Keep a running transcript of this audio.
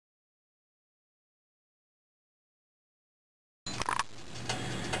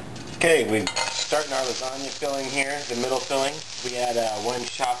Okay, we're starting our lasagna filling here, the middle filling. We add one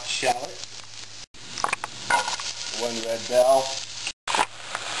chopped shallot, one red bell.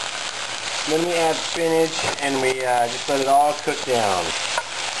 Then we add spinach and we just let it all cook down.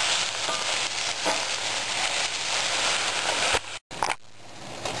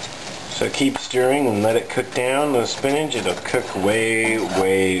 So keep stirring and let it cook down. The spinach, it'll cook way,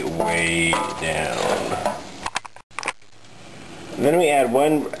 way, way down. Then we add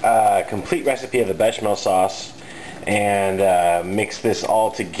one complete recipe of the bechamel sauce and mix this all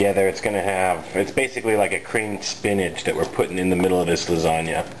together. It's basically like a creamed spinach that we're putting in the middle of this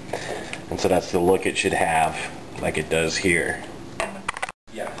lasagna. And so that's the look it should have, like it does here.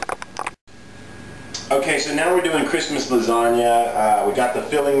 Yeah. Okay, so now we're doing Christmas lasagna. We got the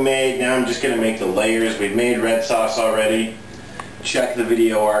filling made. Now I'm just going to make the layers. We've made red sauce already. Check the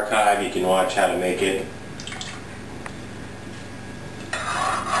video archive. You can watch how to make it.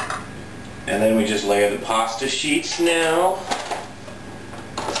 And then we just layer the pasta sheets now.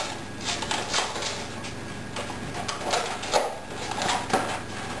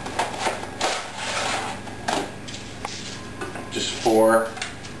 Just four,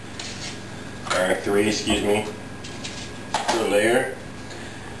 or three, excuse me, per layer.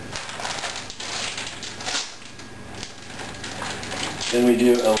 Then we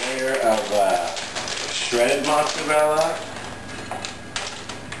do a layer of shredded mozzarella.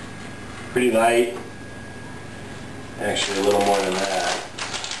 Pretty light. Actually a little more than that.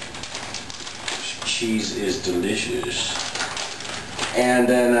 Cheese is delicious. And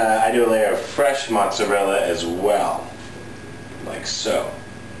then I do a layer of fresh mozzarella as well. Like so.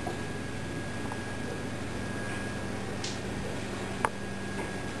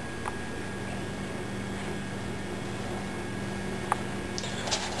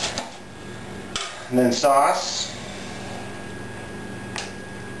 And then sauce.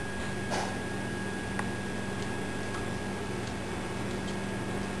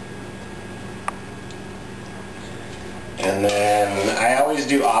 And then I always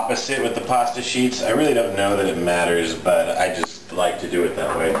do opposite with the pasta sheets. I really don't know that it matters, but I just like to do it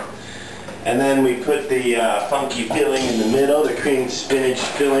that way. And then we put the funky filling in the middle, the creamed spinach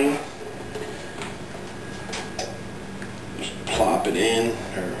filling. Just plop it in,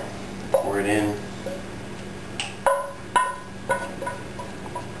 or pour it in.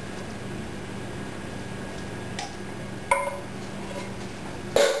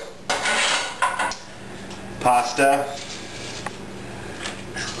 Pasta.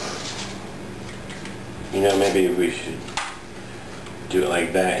 You know, maybe we should do it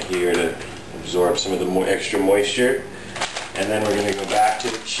like that here to absorb some of the more extra moisture. And then we're going to go back to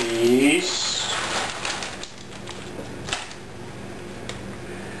the cheese.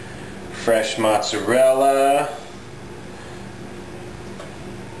 Fresh mozzarella.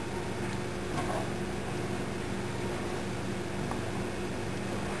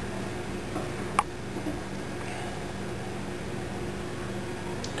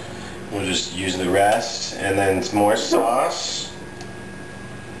 We'll just use the rest, and then some more sauce.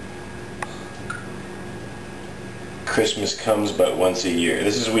 Christmas comes but once a year.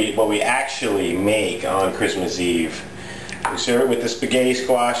 This is what we actually make on Christmas Eve. We serve it with the spaghetti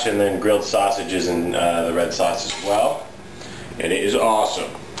squash and then grilled sausages and the red sauce as well. And it is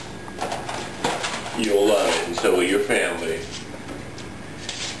awesome. You'll love it, and so will your family.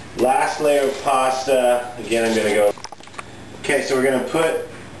 Last layer of pasta. Again, I'm going to go... Okay, so we're going to put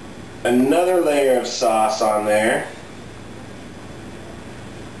another layer of sauce on there.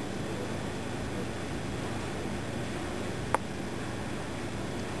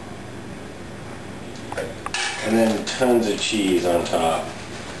 And then tons of cheese on top.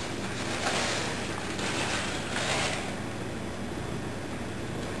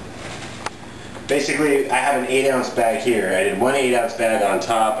 Basically, I have an 8-ounce bag here. I did one 8-ounce bag on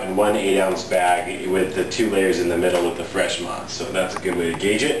top and one 8-ounce bag with the 2 layers in the middle with the fresh mozz. So that's a good way to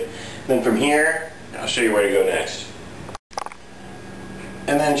gauge it. Then from here, I'll show you where to go next.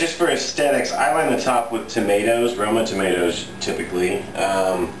 And then just for aesthetics, I line the top with tomatoes, Roma tomatoes typically,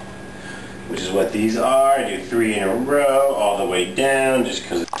 which is what these are. I do 3 in a row all the way down just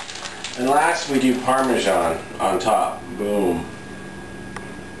because. And last we do Parmesan on top. Boom.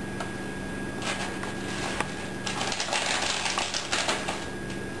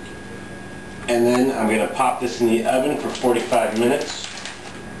 And then I'm going to pop this in the oven for 45 minutes.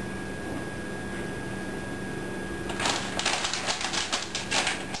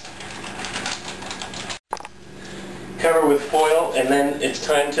 Cover with foil, and then it's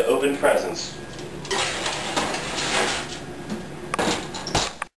time to open presents.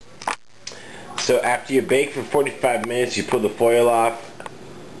 So after you bake for 45 minutes, you pull the foil off,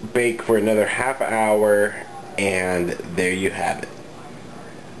 bake for another half hour, and there you have it.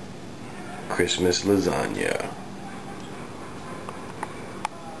 Christmas lasagna.